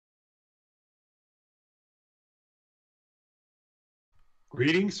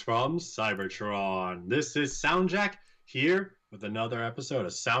Greetings from Cybertron. This is SoundJack here with another episode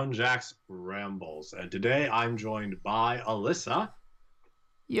of SoundJack's Rambles. And today I'm joined by Alyssa,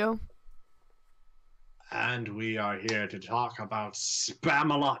 Yo. and we are here to talk about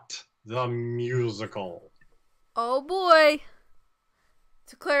Spamalot, the musical. Oh boy.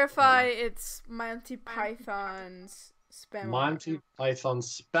 To clarify, it's Monty Python's Spamalot. Monty Python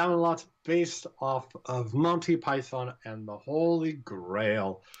Spamalot, based off of Monty Python and the Holy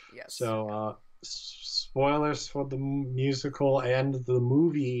Grail. Yes. So, spoilers for the musical and the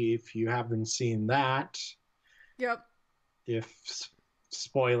movie if you haven't seen that. Yep. If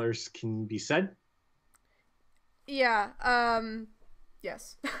spoilers can be said. Yeah.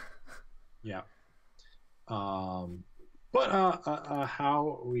 Yes. Yeah. But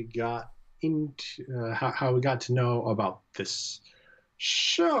how we got into how we got to know about this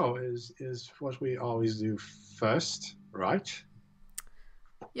show is what we always do first, right?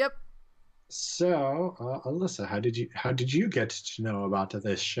 Yep. So, Alyssa, how did you get to know about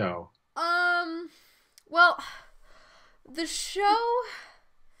this show? Well, the show,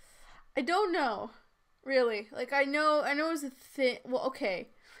 I don't know, really. Like, I know it was a thing. Well, okay.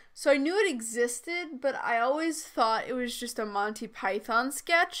 So I knew it existed, but I always thought it was just a Monty Python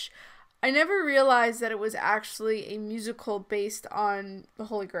sketch. I never realized that it was actually a musical based on the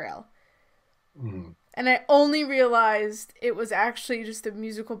Holy Grail. Mm. And I only realized it was actually just a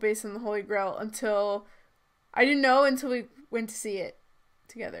musical based on the Holy Grail until I didn't know until we went to see it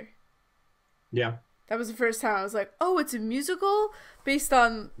together. Yeah. That was the first time I was like, "Oh, it's a musical based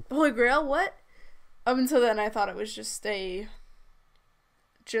on the Holy Grail? What?" Up until then, I thought it was just a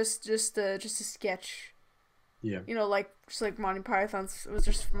sketch. Yeah. You know, just like Monty Python's. It was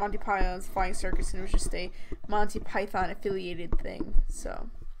just Monty Python's Flying Circus, and it was just a Monty Python affiliated thing. So.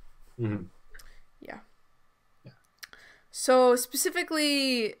 Mm-hmm. Yeah. Yeah. So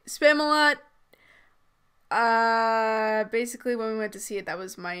specifically, Spamalot. Basically, when we went to see it, that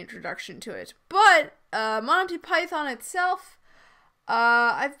was my introduction to it. But Monty Python itself,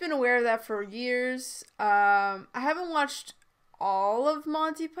 I've been aware of that for years. I haven't watched all of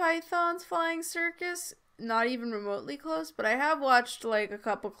Monty Python's Flying Circus, not even remotely close, but I have watched like a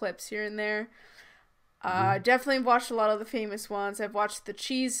couple clips here and there. Definitely watched a lot of the famous ones. I've watched the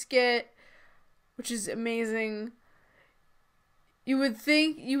cheese skit, which is amazing. You would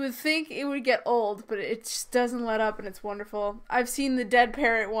think it would get old, but it just doesn't let up, and it's wonderful. I've seen the Dead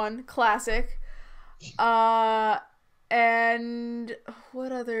Parrot one, classic. And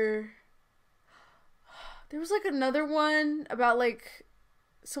what other? There was like another one about like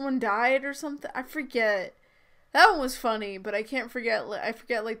someone died or something. I forget. That one was funny, but I can't forget. I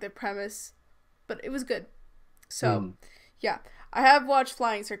forget like the premise, but it was good. So, yeah, I have watched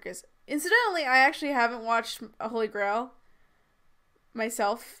Flying Circus. Incidentally, I actually haven't watched A Holy Grail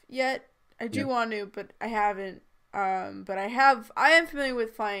myself yet. I do want to, but I haven't. But I am familiar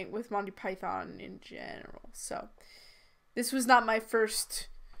with Monty Python in general. So, this was not my first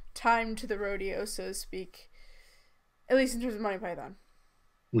time to the rodeo, so to speak. At least in terms of Monty Python.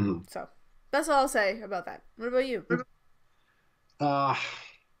 Mm-hmm. So, that's all I'll say about that. What about you? I'm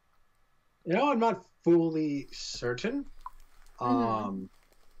not fully certain. I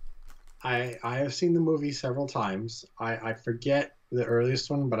have seen the movie several times. I forget the earliest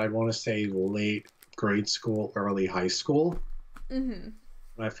one, but I want to say late grade school, early high school. Mm-hmm.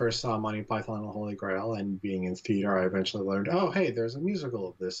 When I first saw Monty Python and the Holy Grail, and being in theater, I eventually learned, oh, hey, there's a musical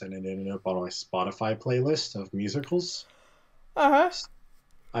of this, and it ended up on my Spotify playlist of musicals. Uh-huh.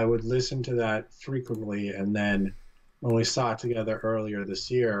 I would listen to that frequently, and then when we saw it together earlier this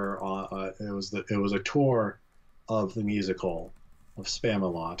year, it was a tour of the musical of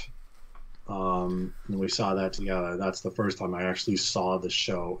Spamalot. And we saw that together. That's the first time I actually saw the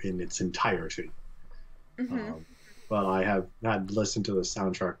show in its entirety. Mm-hmm. But I have had listened to the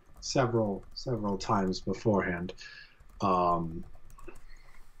soundtrack several times beforehand.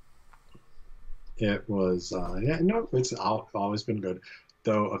 It was it's always been good.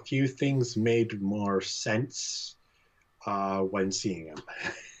 Though a few things made more sense when seeing them.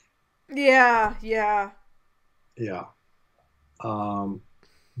 Yeah. Yeah.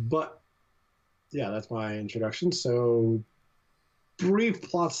 But yeah, that's my introduction. So, brief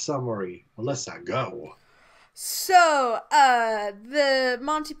plot summary. Alyssa, go. So, the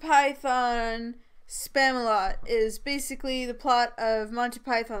Monty Python Spamalot is basically the plot of Monty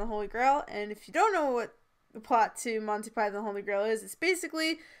Python the Holy Grail, and if you don't know what the plot to Monty Python the Holy Grail is, it's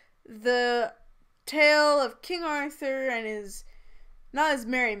basically the tale of King Arthur and not his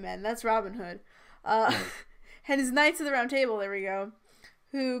merry men, that's Robin Hood, and his Knights of the Round Table, there we go,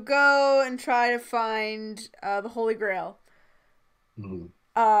 who go and try to find the Holy Grail. Mm-hmm.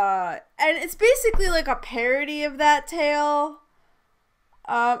 And it's basically like a parody of that tale.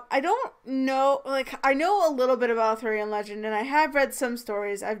 I don't know, like, I know a little bit about Arthurian legend, and I have read some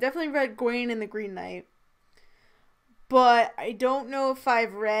stories. I've definitely read Gawain and the Green Knight, but I don't know if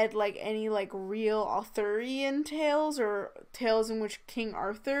I've read, like, any, like, real Arthurian tales, or tales in which King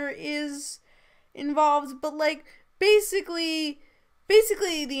Arthur is involved, but, like, basically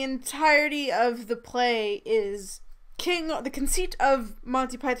the entirety of the play is the conceit of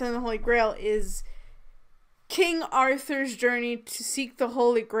Monty Python and the Holy Grail is King Arthur's journey to seek the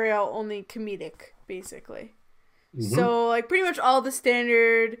Holy Grail, only comedic, basically. Mm-hmm. So, like, pretty much all the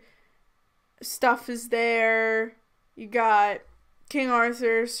standard stuff is there. You got King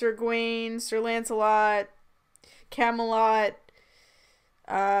Arthur, Sir Gawain, Sir Lancelot, Camelot.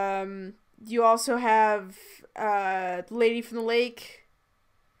 You also have the Lady from the Lake,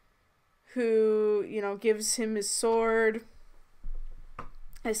 who, you know, gives him his sword,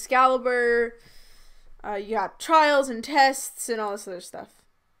 Excalibur. You got trials and tests and all this other stuff.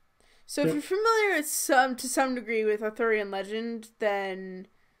 So if you're familiar to some degree with Arthurian legend, then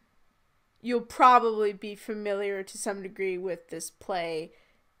you'll probably be familiar to some degree with this play,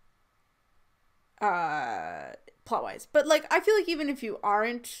 plot-wise. But, like, I feel like even if you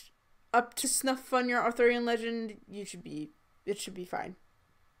aren't up to snuff on your Arthurian legend, it should be fine.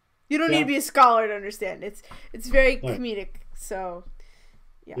 You don't need to be a scholar to understand. It's very comedic, so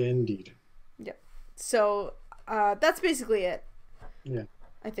yeah. Indeed. Yep. So, that's basically it. Yeah.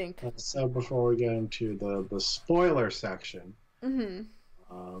 I think. So before we get into the spoiler section,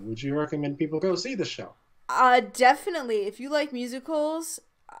 would you recommend people go see the show? Definitely. If you like musicals,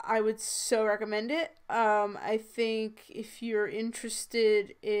 I would so recommend it. I think if you're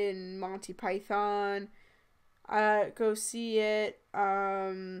interested in Monty Python, go see it.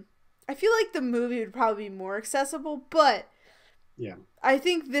 I feel like the movie would probably be more accessible, but yeah, I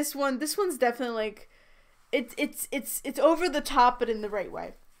think this one's definitely, like, it's over the top, but in the right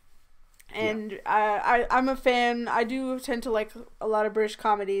way. And I'm a fan. I do tend to like a lot of British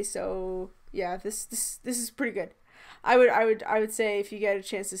comedy, so yeah, this is pretty good. I would say if you get a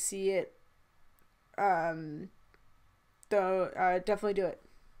chance to see it, definitely do it.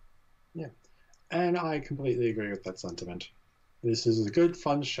 Yeah, and I completely agree with that sentiment. This is a good,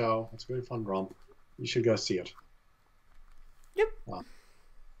 fun show. It's a good, fun romp. You should go see it. Yep.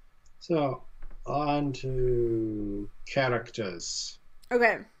 So, on to characters.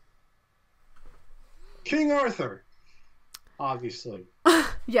 Okay. King Arthur, obviously.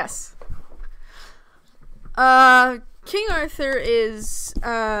 Yes. King Arthur is,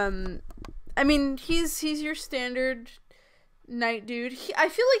 I mean, he's your standard knight dude. I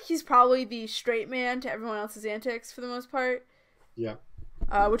feel like he's probably the straight man to everyone else's antics for the most part. Yeah.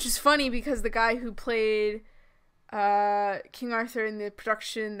 Which is funny because the guy who played King Arthur in the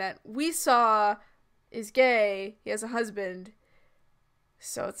production that we saw is gay. He has a husband.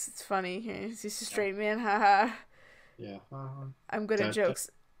 So it's funny. He's a straight man. Haha. Yeah. I'm good at jokes.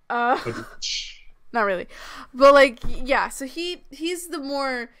 Not really. But, like, yeah, so he's the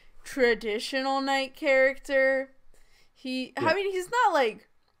more traditional knight character. I mean, he's not, like,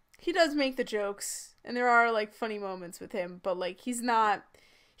 he does make the jokes, and there are, like, funny moments with him, but, like, he's not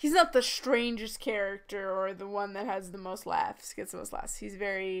the strangest character or the one that has the most laughs, gets the most laughs. He's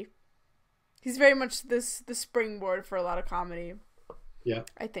very much the springboard for a lot of comedy. Yeah.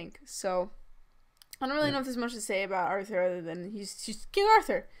 I think. So, I don't really know if there's much to say about Arthur other than he's King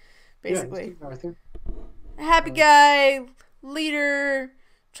Arthur, basically. Yeah, King Arthur. A happy guy, leader,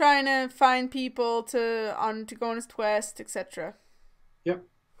 trying to find people to go on his quest, etc. Yep.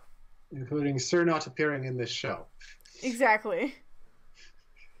 Including Sir not appearing in this show. Exactly.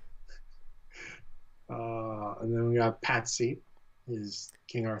 And then we got Patsy, is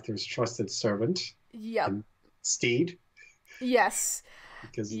King Arthur's trusted servant. Yep. And Steed. Yes.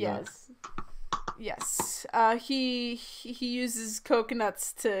 Because yes. Yes. He uses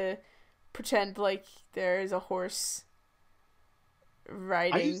coconuts to pretend like there is a horse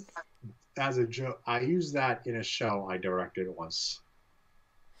riding. As a joke, I used that in a show I directed once.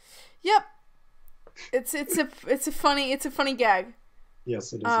 Yep. It's a funny gag.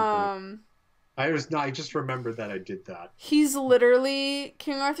 Yes, it is. I just remembered that I did that. He's literally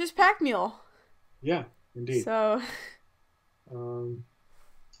King Arthur's pack mule. Yeah, indeed. So.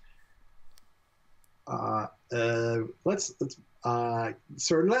 Let's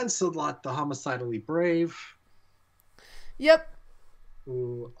Sir Lancelot, the homicidally brave. Yep.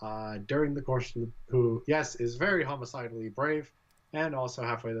 Who, during the course of who, yes, is very homicidally brave, and also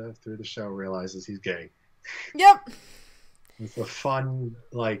halfway through the show realizes he's gay. Yep. It's a fun,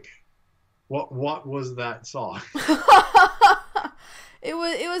 like, what was that song? it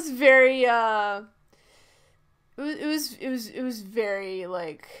was very it was very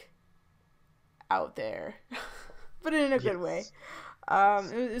like out there, but in a good way.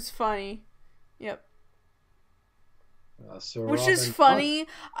 It was funny. Yep. Which is funny.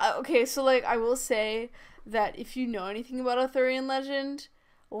 Okay, so like I will say that if you know anything about Arthurian legend,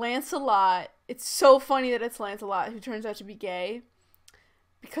 Lancelot, it's so funny that it's Lancelot who turns out to be gay,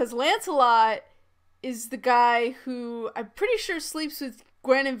 because Lancelot is the guy who I'm pretty sure sleeps with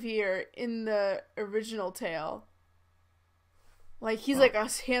Guinevere in the original tale. Like he's like a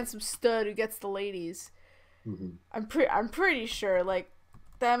handsome stud who gets the ladies. Mm-hmm. I'm pretty sure, like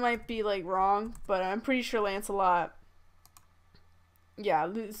that might be like wrong, but I'm pretty sure Lancelot, yeah,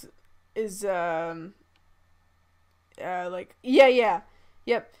 is like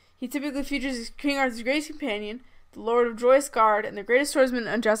yep. He typically features as King Arthur's greatest companion, the Lord of Joyous Guard, and the greatest swordsman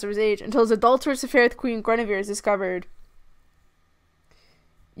and just of his age, until his adulterous affair with Queen Guinevere is discovered.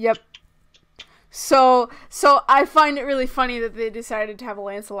 Yep. So I find it really funny that they decided to have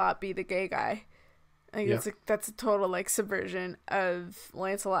Lancelot be the gay guy. I think that's a total like subversion of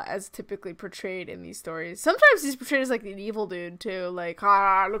Lancelot as typically portrayed in these stories. Sometimes he's portrayed as like an evil dude too, like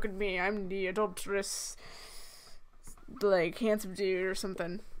look at me, I'm the adulterous, like handsome dude or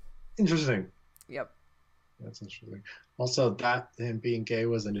something. Interesting. Yep. That's interesting. Also, that him being gay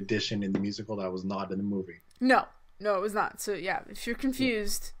was an addition in the musical that was not in the movie. No, it was not. So yeah, if you're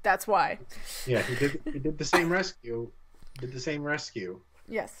confused, that's why. Yeah, he did the same rescue.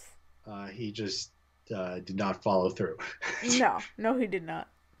 Yes. He just did not follow through. No, he did not.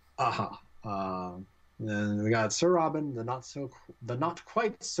 Then we got Sir Robin, the not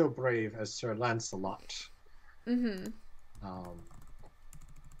quite so brave as Sir Lancelot. Mm-hmm.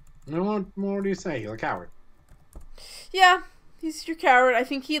 What more do you say? He's a coward. Yeah, he's your coward. I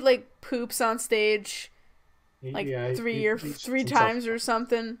think he like poops on stage, like three times or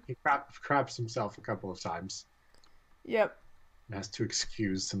something. He craps himself a couple of times. Yep. And has to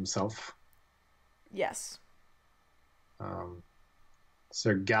excuse himself. Yes.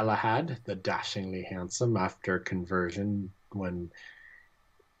 Sir Galahad, the dashingly handsome, after conversion, when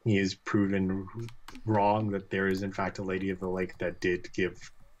he is proven wrong that there is in fact a Lady of the Lake that did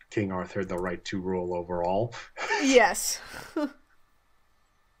give King Arthur the right to rule over all. Yes.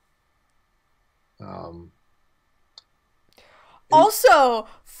 Also,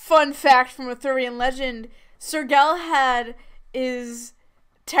 fun fact from Arthurian legend, Sir Galahad is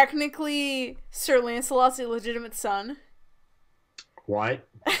technically Sir Lancelot's illegitimate son. What?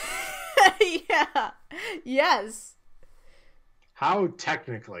 Yeah. Yes. How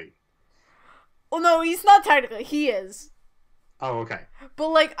technically? Well, no, he's not technically. He is. Oh, okay. But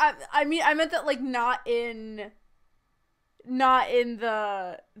like, I mean, I meant that like not in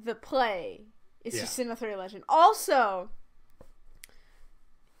the play. It's just in Arthurian legend. Also,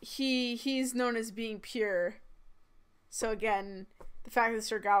 he's known as being pure. So again, the fact that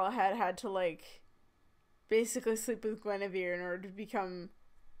Sir Galahad had to like basically sleep with Guinevere in order to become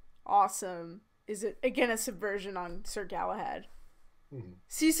awesome is again a subversion on Sir Galahad. Mm-hmm.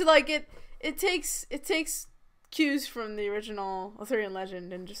 See, so like it takes cues from the original Arthurian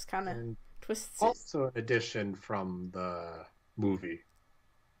legend and just kind of twists it. Also an addition from the movie.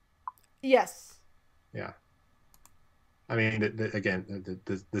 Yes. Yeah. I mean,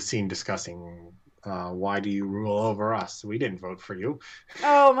 the scene discussing why do you rule over us? We didn't vote for you.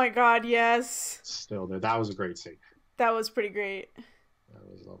 Oh my God, yes. Still there. That was a great scene. That was pretty great. That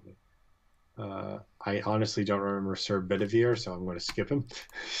was lovely. I honestly don't remember Sir Bedivere, so I'm going to skip him.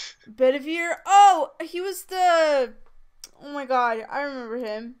 Bedivere? Oh, he was the... Oh my God, I remember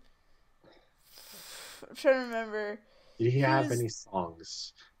him. I'm trying to remember. Did he have any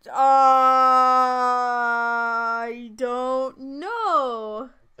songs? I don't know. I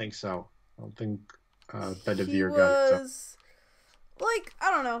don't think so. I don't think Bedivere got it. So. Like, I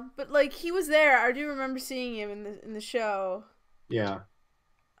don't know, but like he was there. I do remember seeing him in the show. Yeah.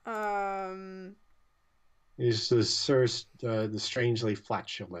 He's the strangely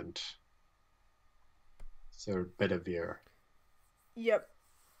flatulent Sir Bedivere. Yep.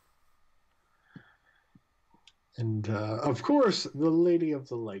 And of course, the Lady of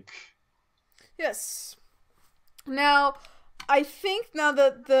the Lake. Yes. Now, I think now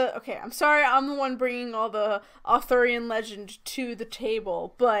that okay, I'm sorry, I'm the one bringing all the Arthurian legend to the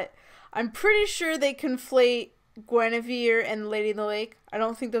table, but I'm pretty sure they conflate Guinevere and Lady of the Lake. I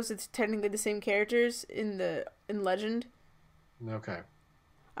don't think those are technically the same characters in legend. Okay.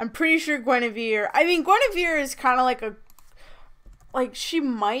 I'm pretty sure Guinevere is kind of like she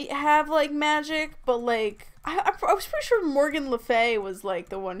might have like magic, but like I was pretty sure Morgan Le Fay was like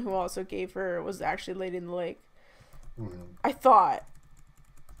the one who also was actually Lady in the Lake. Mm-hmm. I thought.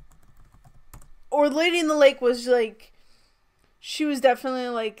 or Lady in the Lake was like, she was definitely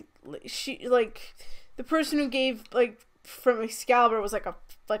like, she like the person who gave like from Excalibur was like a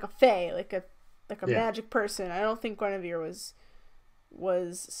fae, like a magic person. I don't think Guinevere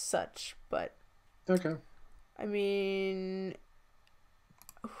was such, but okay. I mean,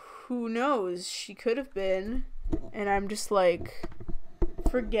 who knows? She could have been, and I'm just like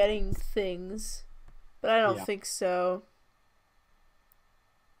forgetting things, but I don't think so.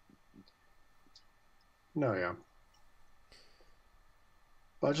 No, yeah.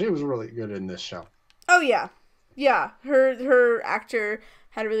 But she was really good in this show. Oh yeah, yeah. Her actor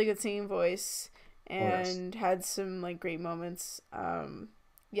had a really good singing voice and had some like great moments.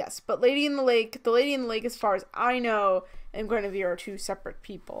 Yes, but the Lady in the Lake, as far as I know, and Guinevere are two separate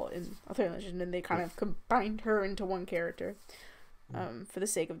people in Arthurian legend, and they kind of combined her into one character, for the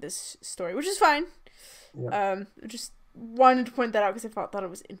sake of this story, which is fine. Yeah. Just wanted to point that out because I thought it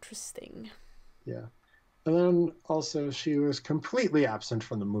was interesting. Yeah. And then also she was completely absent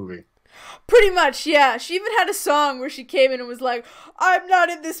from the movie. Pretty much, yeah. She even had a song where she came in and was like, "I'm not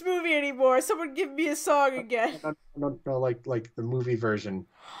in this movie anymore. Someone give me a song again." No, like the movie version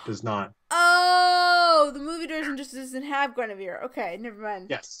does not. Oh, the movie version just doesn't have Guinevere. Okay, never mind.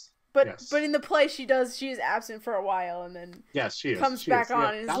 Yes. But in the play she does. She is absent for a while and then she comes back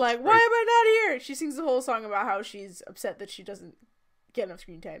on and is like, "Why am I not here?" She sings the whole song about how she's upset that she doesn't get enough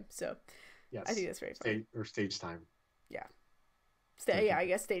screen time. So yes, I think that's very funny. Stage time. Yeah. I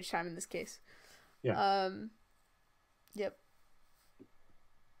guess stage time in this case. Yeah. Yep.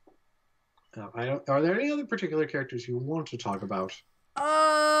 Are there any other particular characters you want to talk about?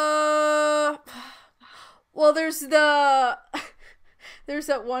 Well, there's that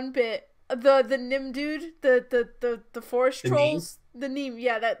one bit, the Nim dude, the forest trolls, the Neem,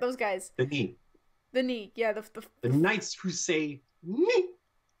 yeah, those guys. The Neem, yeah, the knights who say Neem.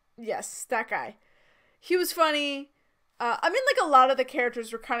 Yes, that guy. He was funny. I mean, like, a lot of the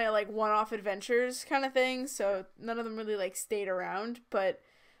characters were kind of like one-off adventures kind of thing, so none of them really like stayed around, but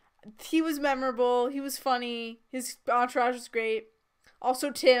he was memorable. He was funny. His entourage was great.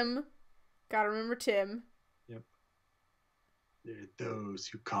 Also, Tim. Gotta remember Tim. Yep. There are those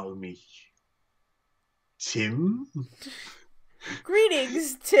who call me Tim.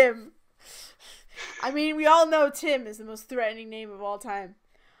 Greetings, Tim. I mean, we all know Tim is the most threatening name of all time.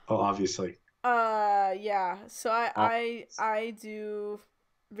 Oh, obviously. Yeah. So I do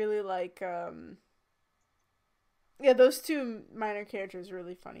really like those two minor characters are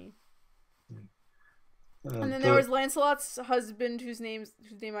really funny. And then there was Lancelot's husband, whose name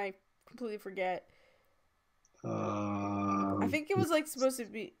I completely forget. I think it was like supposed to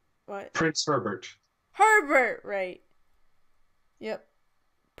be what? Prince Herbert. Herbert, right? Yep.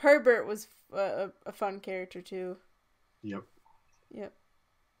 Herbert was a fun character too. Yep. Yep.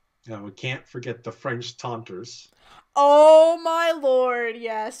 Yeah, we can't forget the French taunters. Oh my lord,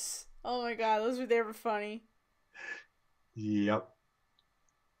 yes. Oh my god, they were funny. Yep.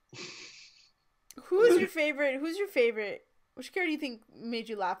 Who's your favorite? Which character do you think made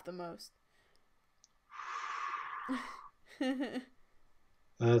you laugh the most?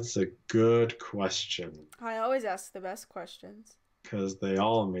 That's a good question. I always ask the best questions. Because they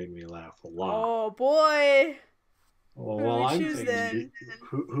all made me laugh a lot. Oh boy. Well, I'm thinking,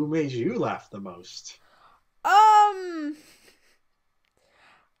 who made you laugh the most? I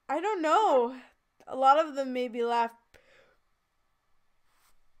don't know. A lot of them made me laugh.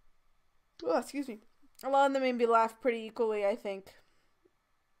 Oh, excuse me. A lot of them made me laugh pretty equally, I think.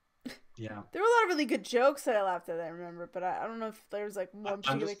 Yeah. There were a lot of really good jokes that I laughed at, I remember, but I don't know if there was like one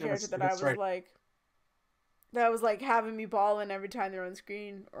particular character that I was like, that was like having me bawling every time they're on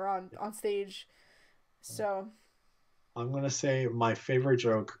screen or on stage. So I'm going to say my favorite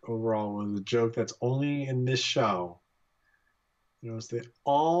joke overall was a joke that's only in this show. It was the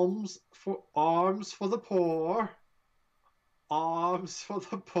arms for the poor. Arms for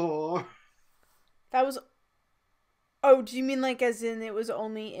the poor. That was... Oh, do you mean like as in it was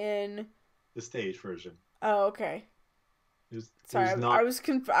only in... The stage version. Oh, okay. Sorry, I was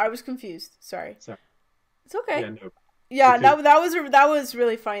confused. Sorry. It's okay. Yeah, no. Yeah, that was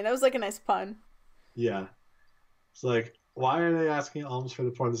really funny. That was like a nice pun. Yeah. It's like, why are they asking alms for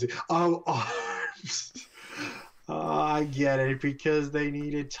the poor? Oh, arms. Oh, I get it. Because they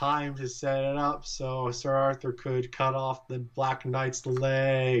needed time to set it up so Sir Arthur could cut off the Black Knight's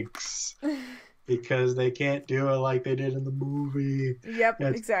legs. Because they can't do it like they did in the movie. Yep,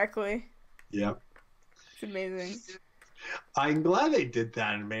 exactly. Yep. It's amazing. I'm glad they did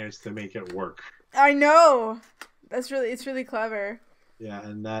that and managed to make it work. I know. It's really clever. Yeah,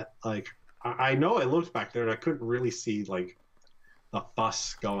 and that, like, I know it looked back there and I couldn't really see, like, a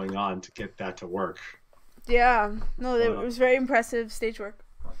fuss going on to get that to work. Yeah, no, it Uh, was very impressive stage work.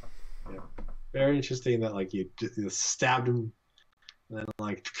 yeah. Very interesting that like you stabbed him and then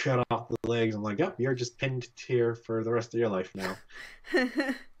like cut off the legs and like, yep, you're just pinned here for the rest of your life now.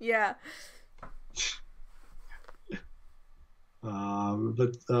 Yeah.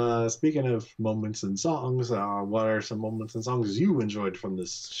 But speaking of moments and songs, what are some moments and songs you enjoyed from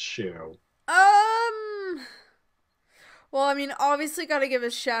this show? Um. Well, I mean, obviously, got to give a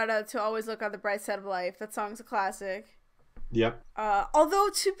shout out to "Always Look on the Bright Side of Life." That song's a classic. Yep. Although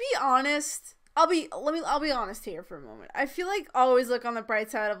to be honest, I'll be honest here for a moment. I feel like "Always Look on the Bright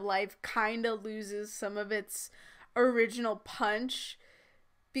Side of Life" kind of loses some of its original punch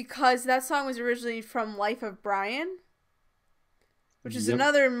because that song was originally from Life of Brian, which is Yep.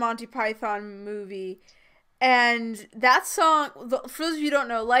 another Monty Python movie. And that song, for those of you who don't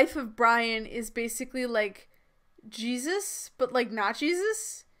know, Life of Brian is basically like Jesus, but like not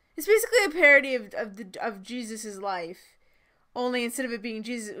Jesus. It's basically a parody of Jesus's life. Only instead of it being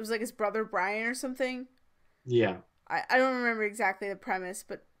Jesus, it was like his brother Brian or something. Yeah. I don't remember exactly the premise,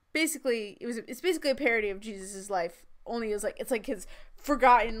 but basically it's basically a parody of Jesus's life. Only it's like his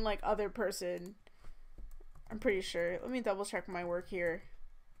forgotten like other person. I'm pretty sure. Let me double check my work here.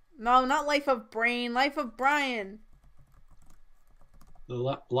 No, not Life of Brain. Life of Brian.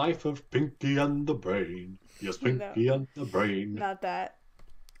 The life of Pinky and the Brain. Yes, Pinky No, and the Brain. not that.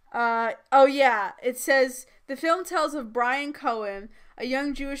 Oh yeah. It says the film tells of Brian Cohen, a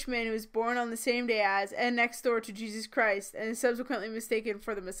young Jewish man who was born on the same day as and next door to Jesus Christ and is subsequently mistaken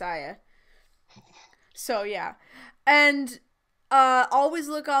for the Messiah. So yeah. And Always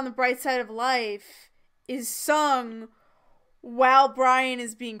Look on the Bright Side of Life is sung while Brian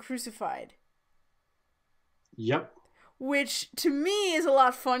is being crucified. Yep. Which to me is a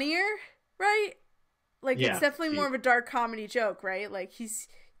lot funnier, right? Like Yeah. it's definitely more of a dark comedy joke, right? Like he's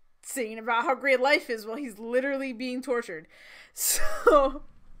singing about how great life is while he's literally being tortured. So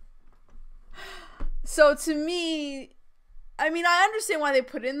to me, I mean, I understand why they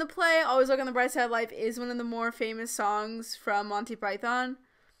put it in the play. Always Look on the Bright Side of Life is one of the more famous songs from Monty Python.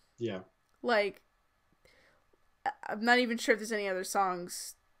 Yeah. Like, I'm not even sure if there's any other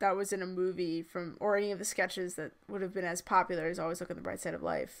songs that was in a movie from or any of the sketches that would have been as popular as Always Look on the Bright Side of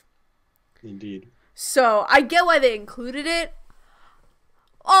Life. Indeed. So I get why they included it.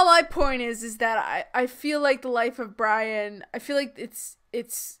 All my point is that I feel like the life of Brian. I feel like its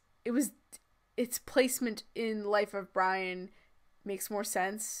placement in Life of Brian makes more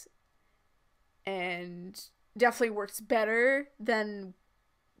sense, and definitely works better than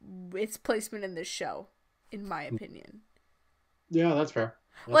its placement in this show, in my opinion. Yeah, that's fair.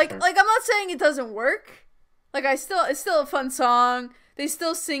 Like I'm not saying it doesn't work. Like it's still a fun song. They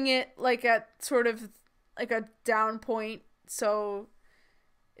still sing it like at sort of like a down point, so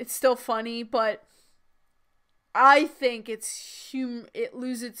it's still funny, but I think it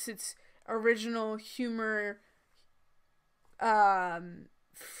loses its original humor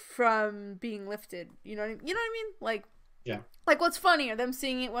from being lifted. You know what I mean? Like, yeah. Like what's funnier, them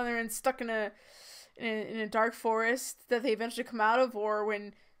singing it when they're stuck in a dark forest that they eventually come out of, or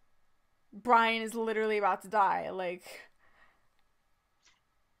when Brian is literally about to die? Like,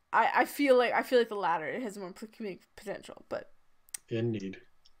 I feel like the latter. It has more comedic potential, but Indeed.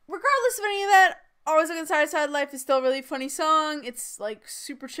 regardless of any of that, Always Look on the Bright Side of Life is still a really funny song. It's like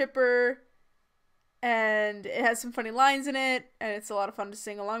super chipper, and it has some funny lines in it, and it's a lot of fun to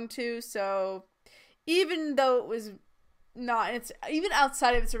sing along to. So even though it was not, it's even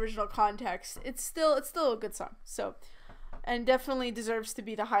outside of its original context, it's still a good song. So, and definitely deserves to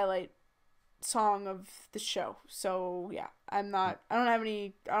be the highlight song of the show. So yeah, I don't have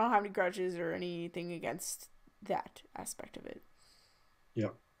any grudges or anything against that aspect of it.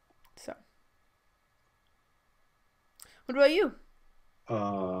 Yep. So, what about you?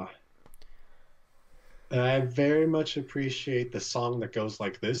 I very much appreciate the song that goes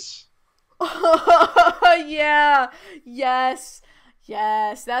like this. Yeah. Yes,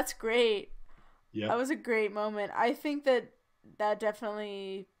 that's great. Yeah. That was a great moment. I think that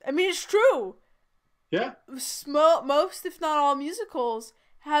definitely, I mean, it's true. Yeah. Most, if not all, musicals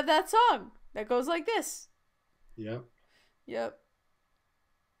have that song that goes like this. Yep. Yep.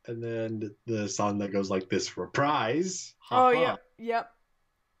 And then the song that goes like this, reprise. Oh yeah. Yep.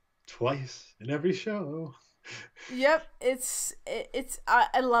 Twice in every show. Yep.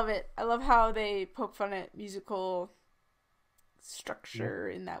 I love it. I love how they poke fun at musical structure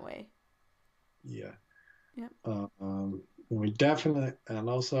in that way. Yeah. Yep. We definitely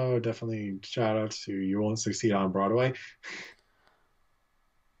shout out to You Won't Succeed on Broadway.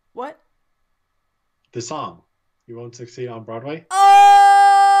 What? The song You won't succeed on Broadway?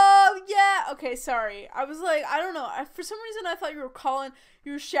 Oh, yeah. Okay, sorry. I was like, I don't know. For some reason, I thought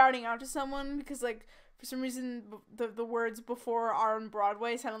you were shouting out to someone because, like, for some reason, the words before are on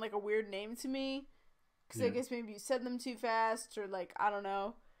Broadway sounded like a weird name to me. Because I guess maybe you said them too fast or, like, I don't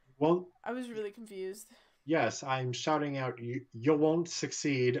know. Well, I was really confused. yes, I'm shouting out, you won't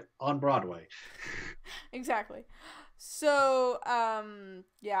succeed on Broadway. Exactly. So,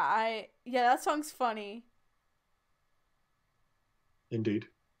 that song's funny. Indeed.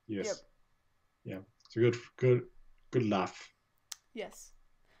 Yes. Yep. Yeah. It's a good laugh. Yes.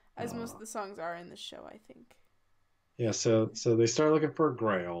 As most of the songs are in the show, I think. Yeah, so they start looking for a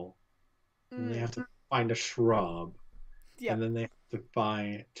grail. And they have to find a shrub. Yep. And then they have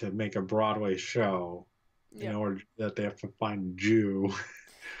to make a Broadway show in order that they have to find a Jew.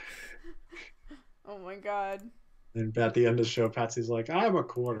 Oh my god. And at the end of the show, Patsy's like, I'm a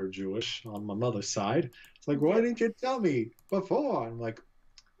quarter Jewish on my mother's side. It's like, why didn't you tell me before? I'm like,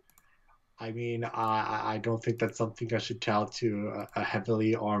 I mean, I don't think that's something I should tell to a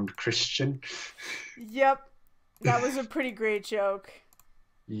heavily armed Christian. Yep. That was a pretty great joke.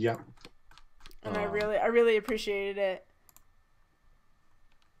 Yep. And I really appreciated it.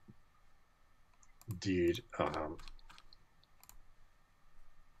 Indeed.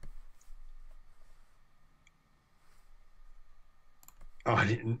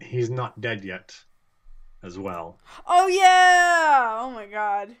 He's not dead yet, as well. Oh yeah! Oh my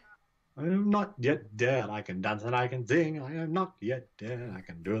god. I am not yet dead. I can dance and I can sing. I am not yet dead. I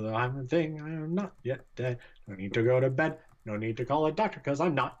can do the I'm thing. I am not yet dead. No need to go to bed. No need to call a doctor because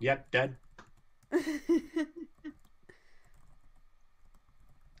I'm not yet dead.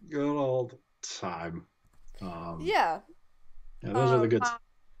 Good old time. Yeah. Those are the good.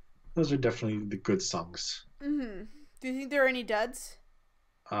 Those are definitely the good songs. Mm-hmm. Do you think there are any duds?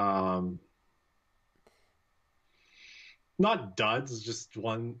 Not duds. Just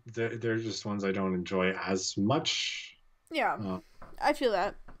one. They're just ones I don't enjoy as much. Yeah, I feel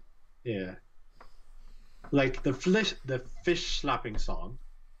that. Yeah. Like the fish slapping song.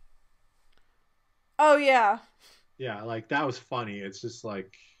 Oh yeah. Yeah, like that was funny. It's just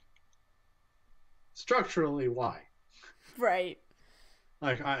like structurally why? Right.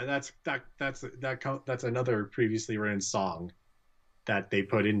 Like that's another previously written song that they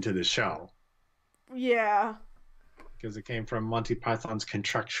put into the show. Yeah. Because it came from Monty Python's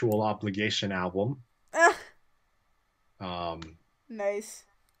Contractual Obligation album. Nice.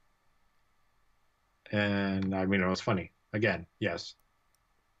 And I mean, it was funny. Again, yes.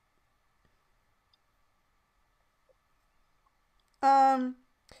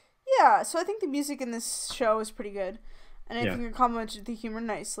 Yeah, so I think the music in this show is pretty good. And I think it complemented the humor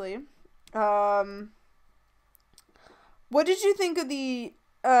nicely. What did you think of the,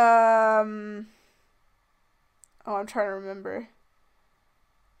 I'm trying to remember.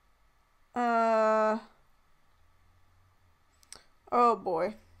 Oh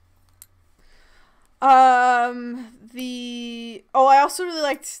boy. I also really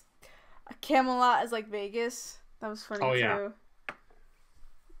liked Camelot as like Vegas. That was funny too. Yeah.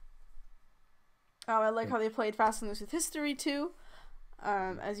 I like how they played fast and loose with history too,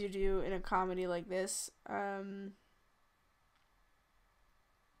 as you do in a comedy like this.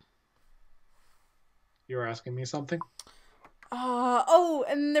 You were asking me something?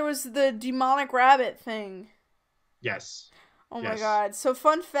 And there was the demonic rabbit thing. Yes. Oh my god. So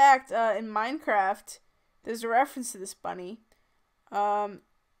fun fact, in Minecraft, there's a reference to this bunny.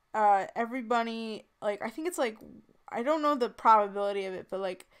 Every bunny, like, I think it's like, I don't know the probability of it, but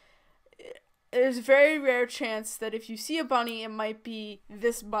like, there's a very rare chance that if you see a bunny, it might be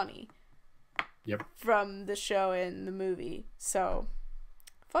this bunny. Yep. From the show and the movie. So,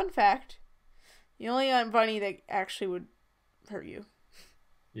 fun fact. The only bunny that actually would hurt you.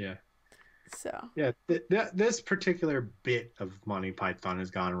 Yeah. So. Yeah, this particular bit of Monty Python has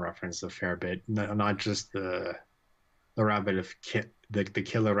gotten referenced a fair bit. Not just the rabbit of the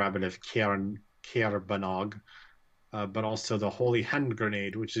killer rabbit of Caerbanog, but also the holy hand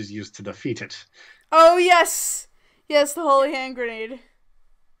grenade, which is used to defeat it. Oh yes, yes, the holy hand grenade.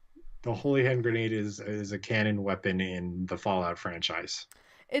 The holy hand grenade is a canon weapon in the Fallout franchise.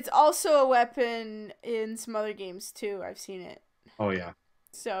 It's also a weapon in some other games too. I've seen it. Oh yeah.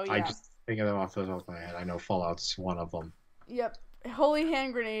 So yeah. I just think of them off the top of my head. I know Fallout's one of them. Yep. Holy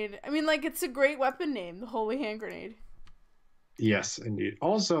hand grenade. I mean, like, it's a great weapon name, the holy hand grenade. Yes, indeed.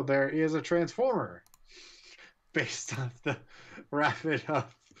 Also, there is a transformer based off the rabbit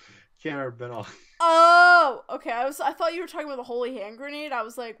of Caerbanog. Oh, okay. I thought you were talking about the holy hand grenade. I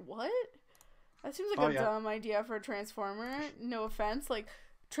was like, what? That seems like a dumb idea for a transformer. No offense. Like,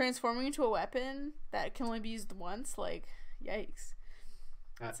 transforming into a weapon that can only be used once, like, yikes.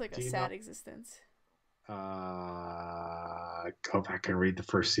 It's like a sad existence. Go back and read the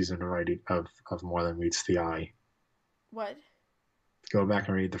first season of More Than Meets the Eye. What? Go back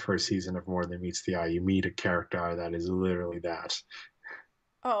and read the first season of More Than Meets the Eye. You meet a character that is literally that.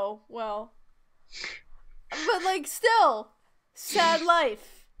 Oh, well. But, like, still. Sad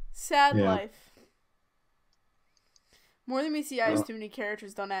life. Sad life. More Than Meets the Eye is too many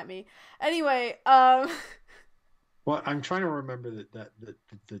characters, don't at me. Anyway, Well, I'm trying to remember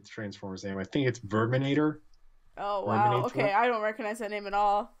the Transformers name. I think it's Verminator. Oh, wow. Okay, I don't recognize that name at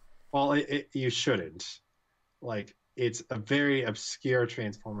all. Well, you shouldn't. Like, it's a very obscure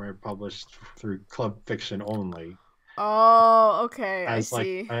Transformer published through Club Fiction only. Oh, okay, as I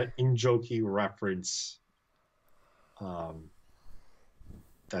see. Like an in-jokey reference.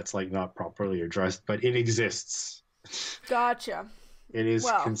 That's like not properly addressed, but it exists. Gotcha. It is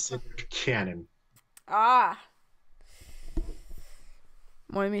considered canon. Ah.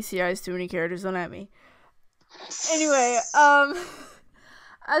 More Than Meets the Eye is too many characters, don't at me. Anyway,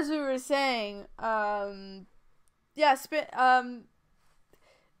 as we were saying, there's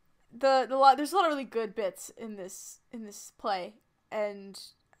a lot of really good bits in this play, and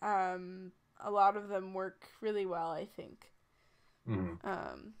a lot of them work really well, I think. Mm-hmm.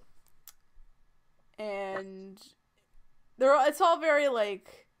 And it's all very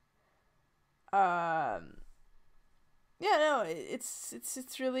like,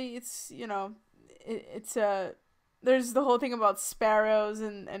 it's really, you know, it's there's the whole thing about sparrows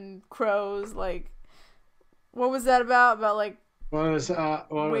and crows. Like, what was that about? About like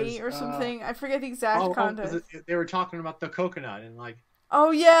weight or something? I forget the exact content. They were talking about the coconut and like. Oh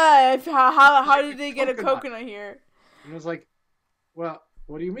yeah, how did they get a coconut here? And it was like, well,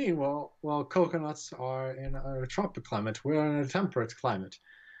 what do you mean? Well, coconuts are in a tropical climate. We're in a temperate climate.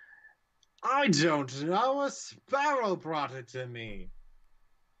 I don't know. A sparrow brought it to me.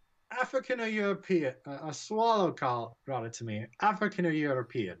 African or European? A swallow brought it to me. African or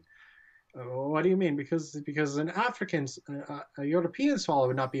European? What do you mean? Because an a European swallow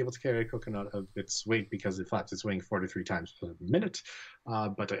would not be able to carry a coconut of its weight because it flaps its wing 43 times per minute.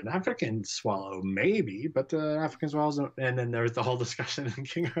 But an African swallow, maybe. But African swallows don't. And then there's the whole discussion, and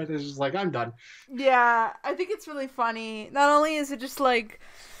King Arthur's just like, I'm done. Yeah, I think it's really funny. Not only is it just like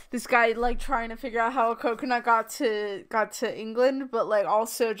this guy like trying to figure out how a coconut got to England, but like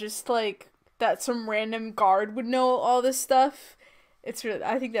also just like that some random guard would know all this stuff. It's really,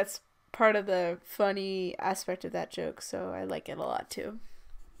 I think that's part of the funny aspect of that joke, so I like it a lot too.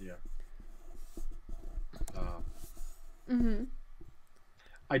 Yeah.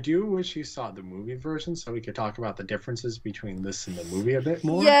 I do wish you saw the movie version so we could talk about the differences between this and the movie a bit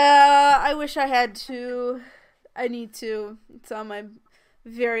more. Yeah, I wish I had to. I need to. It's on my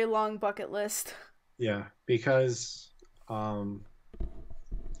very long bucket list. Yeah, because in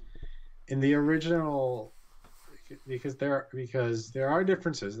the original, because there are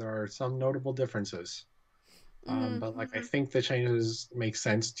differences. There are some notable differences. But like I think the changes make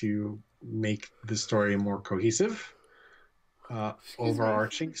sense to make the story more cohesive,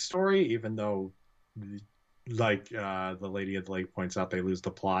 overarching story. Even though, like the Lady of the Lake points out, they lose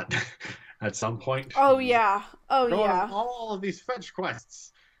the plot at some point. Oh yeah, all of these fetch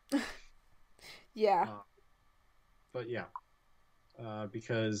quests. Yeah. But yeah,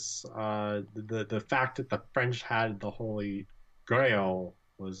 because the fact that the French had the Holy Grail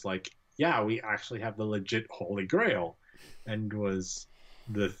was like, yeah, we actually have the legit Holy Grail, and was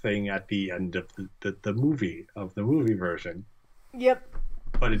the thing at the end of the movie version. Yep.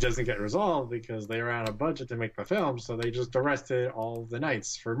 But it doesn't get resolved because they ran out of budget to make the film, so they just arrested all the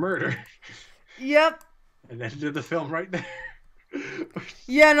knights for murder. Yep. And then did the film right there.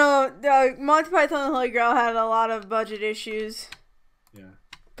 Yeah, no, Monty Python and the Holy Grail had a lot of budget issues. Yeah.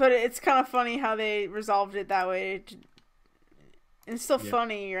 But it's kind of funny how they resolved it that way. It's still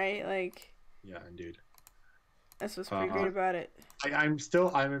funny, right? Like. Yeah, indeed. That's what's pretty great about it. I'm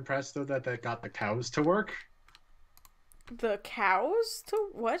impressed though that they got the cows to work. The cows to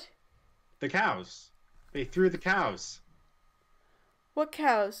what? The cows. They threw the cows. What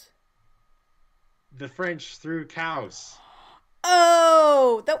cows? The French threw cows.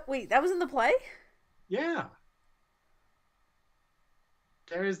 Oh, that was in the play? Yeah.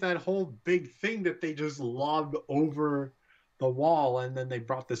 There's that whole big thing that they just lobbed over the wall, and then they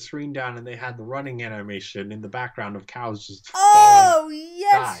brought the screen down and they had the running animation in the background of cows just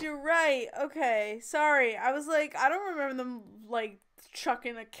yes, you're right. Okay, sorry. I was like, I don't remember them like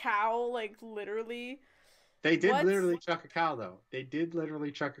chucking a cow, like literally. They did literally chuck a cow, though. They did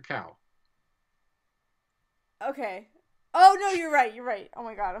literally chuck a cow. Okay. Oh no, you're right. You're right. Oh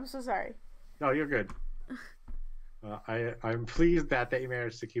my god, I'm so sorry. No, you're good. I'm pleased that they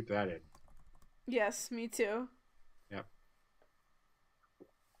managed to keep that in. Yes, me too. Yep.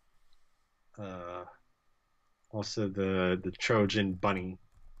 Also the Trojan bunny.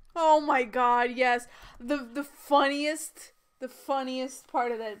 Oh my god, yes. The funniest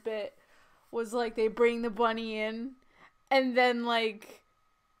part of that bit was like they bring the bunny in and then like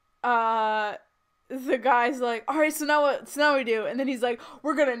the guy's like, all right, so now what we do? And then he's like,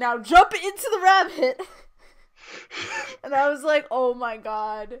 we're gonna now jump into the rabbit. And I was like, oh my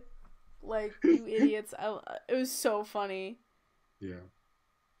god, like, you idiots. It was so funny. Yeah.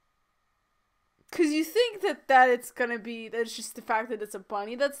 Because you think that it's gonna be, that it's just the fact that it's a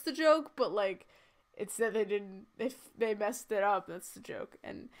bunny that's the joke, but like, it's that they messed it up, that's the joke.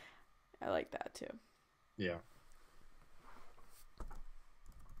 And I like that too. Yeah.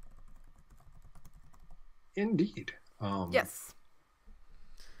 Indeed. Yes.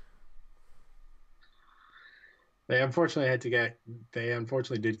 They unfortunately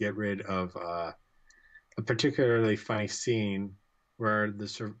did get rid of a particularly funny scene where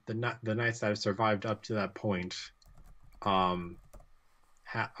the knights that have survived up to that point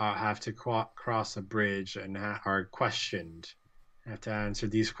have to cross a bridge and are questioned. Have to answer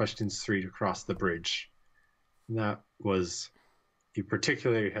these questions 3 to cross the bridge. And that was a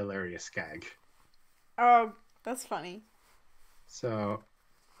particularly hilarious gag. Oh, that's funny. So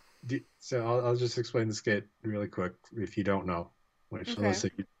I'll just explain the skit really quick if you don't know. Which Okay.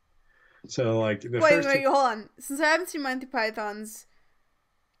 Alyssa, so like the Wait, first. hold on. Since I haven't seen Monty Python's,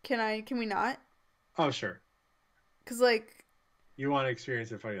 can we not? Oh sure. Cause like. You want to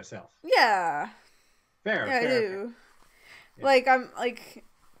experience it for yourself. Yeah. Fair. Yeah, I do. Yeah.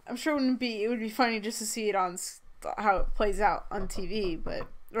 I'm sure it would be funny just to see it on how it plays out on TV,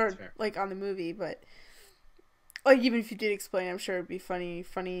 or like on the movie, but like even if you did explain, I'm sure it'd be funny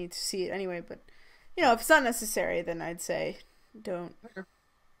to see it anyway. But you know, if it's not necessary, then I'd say don't. Okay.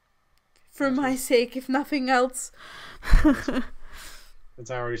 For my sake, if nothing else. Since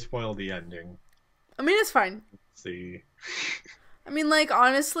I already spoiled the ending. I mean, it's fine. Let's see. I mean, like,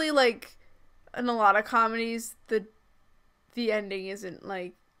 honestly, like, in a lot of comedies, the ending isn't,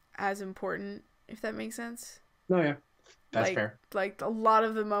 like, as important, if that makes sense. No, yeah. That's like, fair. Like, a lot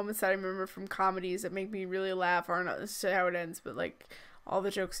of the moments that I remember from comedies that make me really laugh aren't necessarily how it ends, but, like, all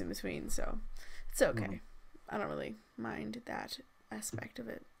the jokes in between, so it's okay. Mm-hmm. I don't really mind that aspect of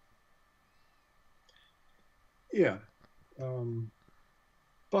it. Yeah.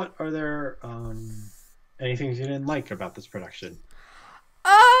 But are there anything you didn't like about this production?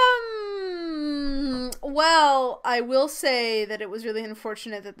 Well, I will say that it was really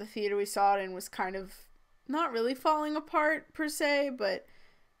unfortunate that the theater we saw it in was kind of not really falling apart per se, but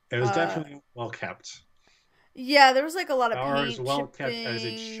it was definitely well kept. Yeah, there was like a lot of paint as well kept as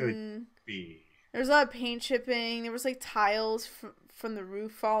it should be. There was a lot of paint chipping. There was like tiles from the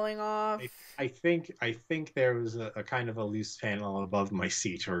roof falling off. I think there was a kind of a loose panel above my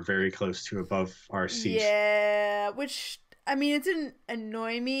seat, or very close to above our seat. Yeah, which, I mean, it didn't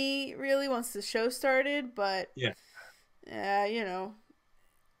annoy me really once the show started, but yeah, you know,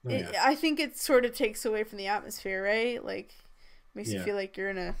 I think it sort of takes away from the atmosphere, right? Like, makes you feel like you're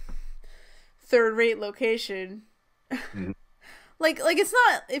in a third-rate location. Mm-hmm. like it's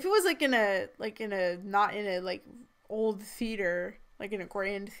not, if it was like in a not in a like old theater, like in a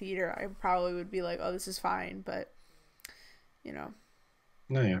grand theater, I probably would be like, oh, this is fine, but you know,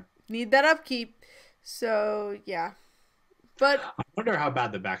 need that upkeep. So yeah, but I wonder how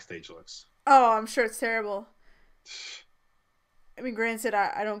bad the backstage looks. Oh, I'm sure it's terrible. I mean, granted,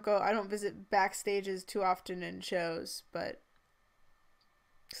 I don't visit backstages too often in shows, but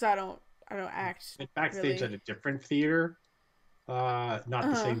because I don't act backstage really. At a different theater, not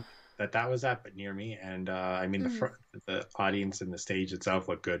the same that was at, but near me, and I mean the audience and the stage itself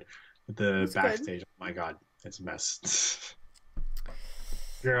look good, but the backstage, good. Oh my god, it's a mess.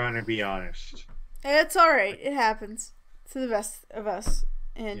 You're gonna be honest. It's all right. It happens to the best of us,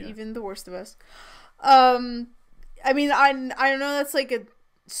 and even the worst of us. I mean, I don't know. That's like a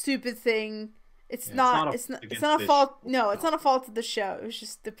stupid thing. It's not a fault. No, it's not a fault of the show. It was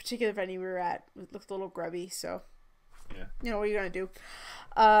just the particular venue we were at. It looked a little grubby, so you know what are you gonna do?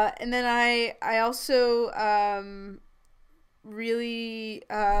 And then I also really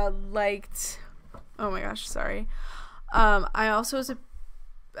liked. Oh my gosh, sorry. I also was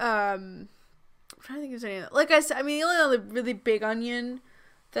I'm trying to think of anything. Like I said, I mean, the only other really big onion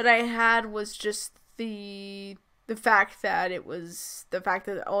that I had was just the fact that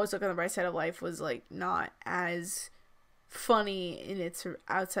Always Look on the Bright Side of Life was like not as funny in its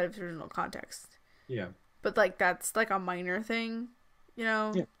outside of its original context. Yeah. but like that's like a minor thing, you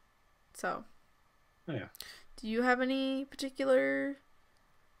know. Yeah. So. Oh yeah. Do you have any particular?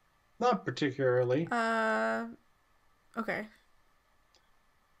 Not particularly. Okay.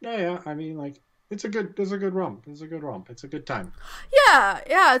 No, yeah. I mean, like, it's a good romp. It's a good romp. It's a good time. Yeah.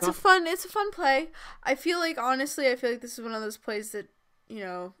 It's a fun play. I feel like honestly, this is one of those plays that, you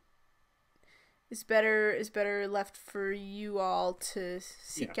know, is better left for you all to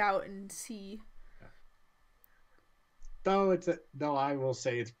seek out and see. Though I will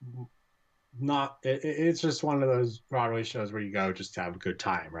say it's not. It's just one of those Broadway shows where you go just to have a good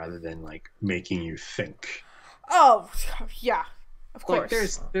time rather than like making you think. Oh yeah, of course.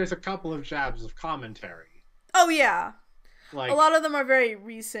 Like there's a couple of jabs of commentary. Oh yeah. Like a lot of them are very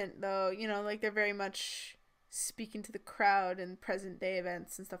recent though. You know, like they're very much speaking to the crowd and present day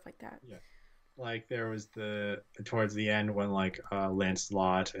events and stuff like that. Yeah. Like there was towards the end when like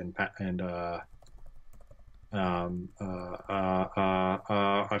Lancelot and I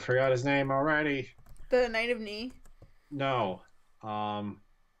forgot his name already. The Knight of Knee? No. The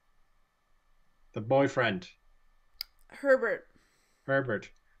boyfriend. Herbert.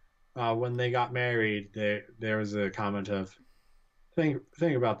 When they got married, there was a comment of think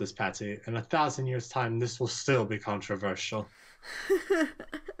about this, Patsy. In 1,000 years' time, this will still be controversial.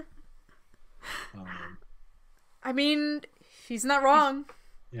 I mean, he's not wrong.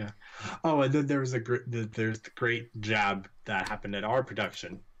 Yeah. Oh, and then there's the great jab that happened at our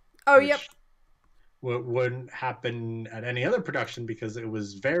production. Oh, yep. Wouldn't happen at any other production because it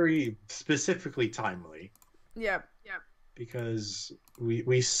was very specifically timely. Yep. Because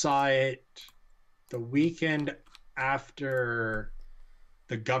we saw it the weekend after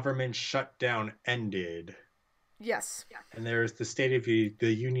the government shutdown ended. Yes. And there's the State of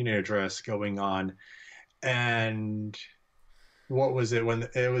the Union address going on, and what was it when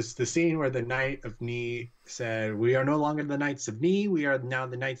it was the scene where the Knight of Knee said, "We are no longer the Knights of Knee. We are now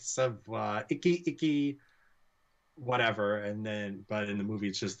the Knights of Icky, whatever." And then, but in the movie,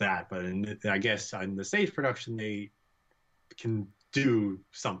 it's just that. But I guess in the stage production, they can do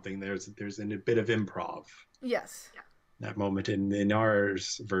something. There's a bit of improv. Yes. That moment in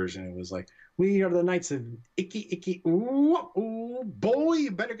ours version, it was like, "We are the Knights of Icky. Ooh, boy,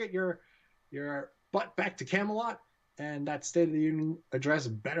 you better get your butt back to Camelot. And that State of the Union address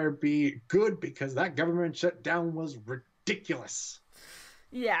better be good because that government shutdown was ridiculous."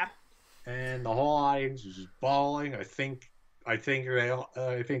 Yeah. And the whole audience was just bawling. I think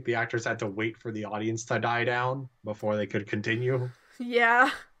the actors had to wait for the audience to die down before they could continue.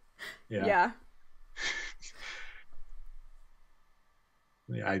 Yeah. Yeah,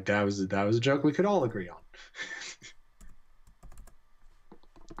 that was a joke we could all agree on.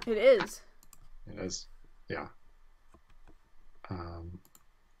 It is. It is. Yeah.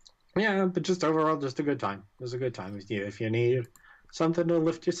 Yeah, but just overall, just a good time. It was a good time. If you need something to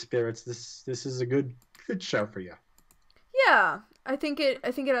lift your spirits, this is a good show for you. Yeah, I think it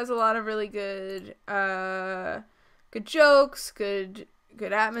has a lot of really good good jokes, good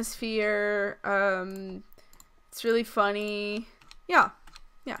atmosphere. It's really funny. Yeah.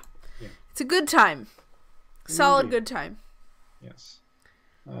 It's a good time. Solid good time. Yes.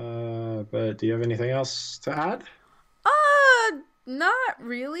 But do you have anything else to add? Not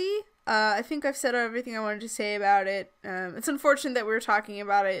really. I think I've said everything I wanted to say about it. It's unfortunate that we were talking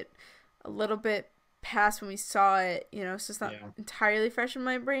about it a little bit past when we saw it, you know, so it's not entirely fresh in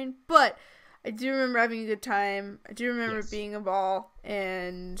my brain, but I do remember having a good time. I do remember it being a ball,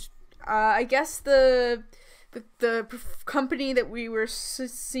 and I guess the company that we were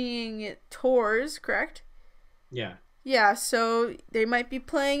seeing it tours, correct? Yeah, so they might be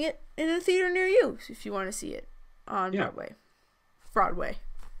playing it in a theater near you if you want to see it on Broadway.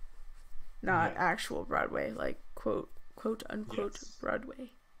 Not actual Broadway, like quote unquote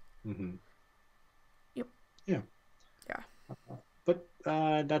Broadway. Mm-hmm. Yep. Yeah. But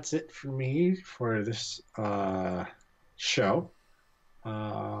that's it for me for this show.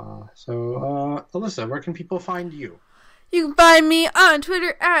 So Alyssa, where can people find you? You can find me on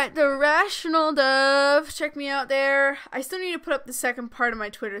Twitter at TheRationalDove. Check me out there. I still need to put up the second part of my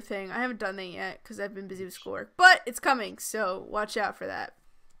Twitter thing. I haven't done that yet because I've been busy with schoolwork, but it's coming, so watch out for that.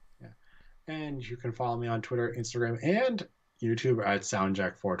 Yeah. And you can follow me on Twitter, Instagram, and YouTube at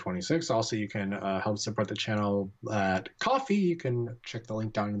SoundJack426. Also, you can help support the channel at Ko-fi. You can check the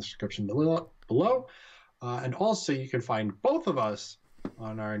link down in the description below. And also, you can find both of us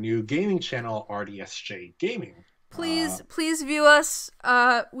on our new gaming channel, RDSJ Gaming. Please view us.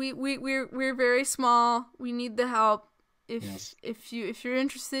 We're very small. We need the help. If you're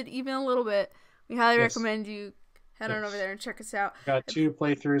interested, even a little bit, we highly recommend you head on over there and check us out. Got 2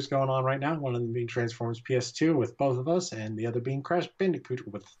 playthroughs going on right now. One of them being Transformers PS2 with both of us, and the other being Crash Bandicoot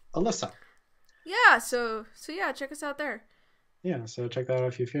with Alyssa. Yeah, so yeah, check us out there. Yeah, so check that out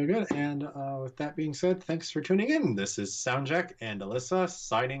if you feel good. And with that being said, thanks for tuning in. This is SoundJack and Alyssa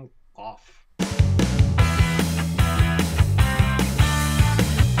signing off.